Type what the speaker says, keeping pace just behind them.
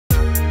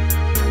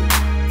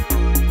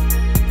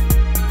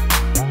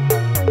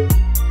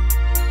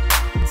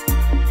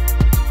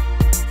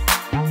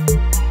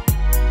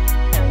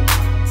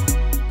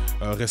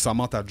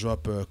récemment, tu as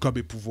drop Cob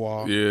et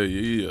Pouvoir.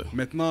 Yeah.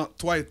 Maintenant,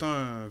 toi étant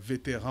un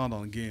vétéran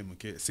dans le game,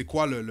 okay, c'est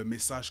quoi le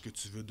message que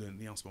tu veux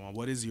donner en ce moment?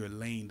 What is your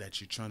lane that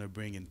you're trying to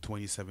bring in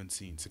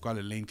 2017? C'est quoi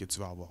le lane que tu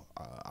vas avoir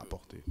à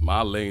apporter?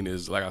 My lane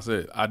is, like I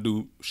said, I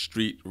do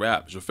street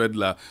rap. Je fais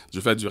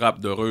du rap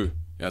de rue. You know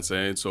what I'm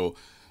saying? So,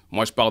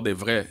 moi, je parle des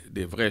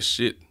vrais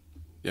shit.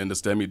 You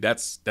understand me?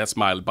 That's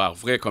my bar.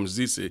 Vrai, comme je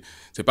dis,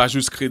 c'est pas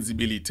juste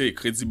crédibilité.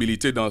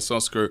 Crédibilité dans le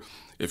sens que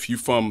if you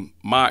from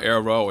my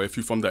era or if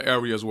you from the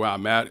areas where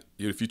I'm at,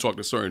 if you talk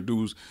to certain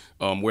dudes,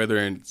 whether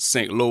in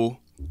St. Louis,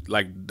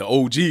 like the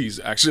OGs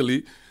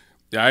actually,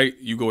 right?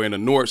 You go in the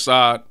north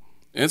side,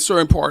 in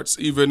certain parts,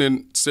 even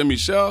in Saint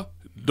Michel,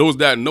 those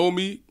that know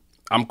me,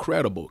 I'm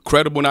credible.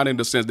 Credible not in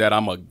the sense that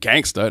I'm a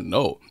gangster.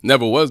 No,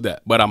 never was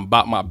that. But I'm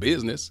about my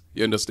business.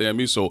 You understand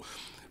me? So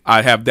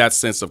I have that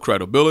sense of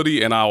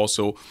credibility, and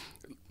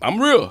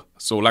I'm real.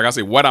 So like I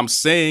said, what I'm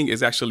saying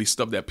is actually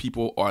stuff that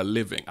people are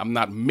living. I'm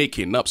not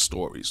making up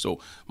stories. So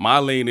my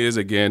lane is,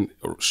 again,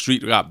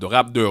 street rap, de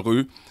rap de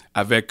rue,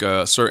 avec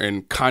a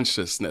certain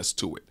consciousness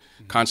to it.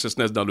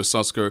 Consciousness dans le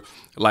sens que,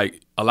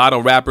 like, a lot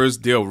of rappers,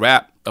 they'll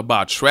rap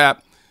about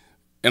trap,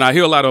 and I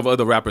hear a lot of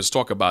other rappers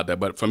talk about that,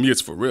 but for me,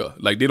 it's for real.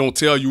 Like, they don't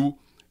tell you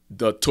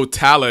the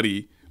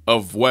totality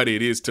of what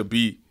it is to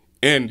be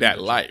in that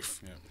life.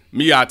 Yeah.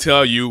 Me, I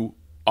tell you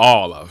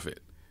all of it,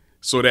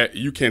 so that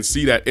you can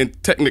see that in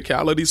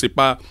technicality, c'est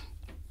pas,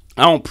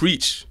 I don't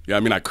preach. You know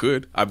what I mean? I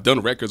could. I've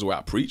done records where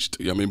I preached.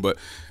 You know what I mean? But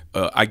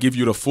I give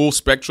you the full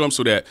spectrum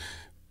so that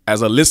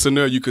as a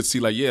listener, you could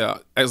see like, yeah,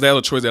 is that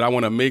a choice that I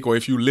want to make? Or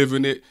if you live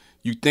in it,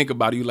 you think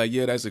about it, you're like,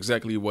 yeah, that's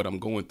exactly what I'm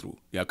going through.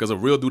 Yeah, because a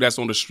real dude that's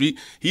on the street,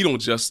 he don't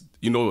just,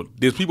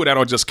 there's people that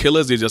are just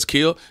killers, they just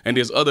kill, and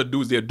there's other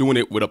dudes, they're doing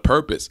it with a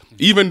purpose,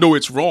 even though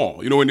it's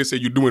wrong. You know, when they say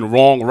you're doing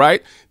wrong,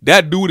 right?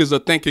 That dude is a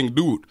thinking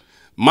dude.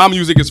 My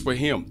music is for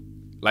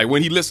him. Like,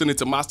 when he listening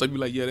to my stuff, you're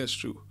like, yeah, that's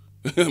true.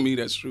 I mean,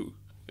 that's true.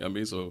 You know what I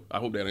mean? So, I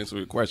hope that answered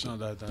your question.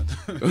 No,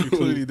 you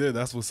clearly did.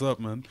 That's what's up,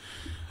 man.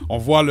 On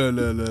voit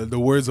the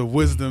words of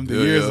wisdom, the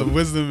years of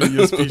wisdom in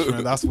your speech,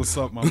 man. That's what's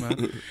up, my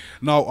man.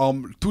 Now,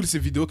 toutes ces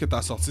vidéos que tu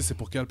as sorties, c'est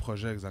pour quel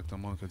projet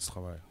exactement que tu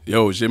travailles?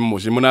 Yo, j'ai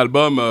mon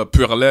album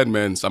Parle,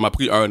 man. Ça m'a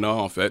pris 1 an,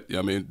 en fait. You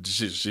know what I mean?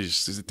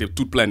 C'était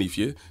tout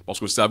planifié parce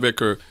que je savais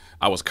que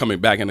I was coming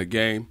back in the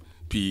game.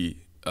 Puis,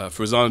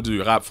 faisant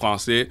du rap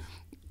français,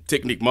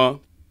 techniquement,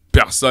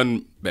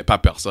 pas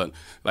personne.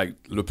 Like,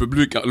 le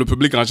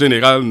public en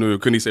général ne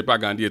connaissait pas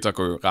GunDei étant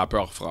qu'un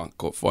rappeur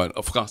francophone,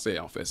 français,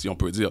 en fait, si on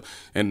peut dire.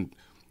 And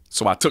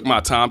so I took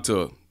my time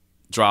to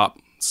drop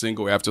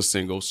single after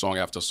single, song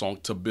after song,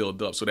 to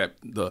build up so that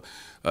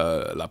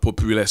la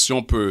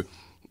population peut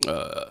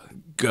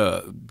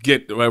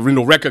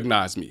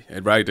recognize me,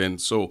 right? And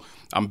so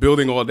I'm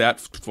building all that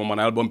for mon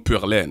album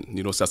Parle.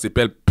 Ça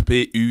s'appelle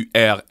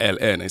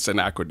P-U-R-L-N. It's an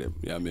acronym,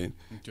 you know what I mean?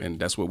 Okay. And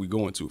that's what we're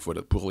going to for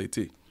the Pour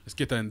l'été. Est-ce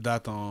que tu as une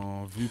date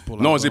en vue pour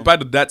l'album? Non, j'ai pas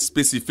de date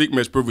spécifique,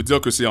 mais je peux vous dire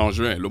que c'est en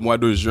juin. Le mois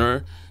de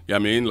juin, you know what I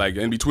mean? Like,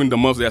 in between the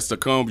months that's to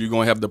come, you're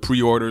going to have the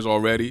pre-orders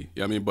already,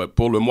 you know what I mean? But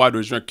pour le mois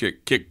de juin,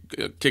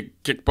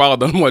 quelque part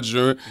dans le mois de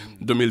juin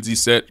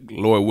 2017,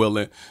 Lord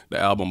willing, the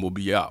album will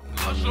be out.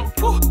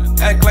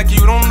 Act like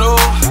you don't know.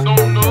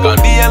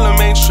 GunDei elle le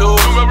main show.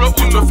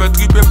 Tu te fais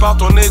triper par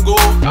ton ego,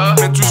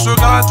 mais tu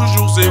seras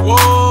toujours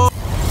zéro.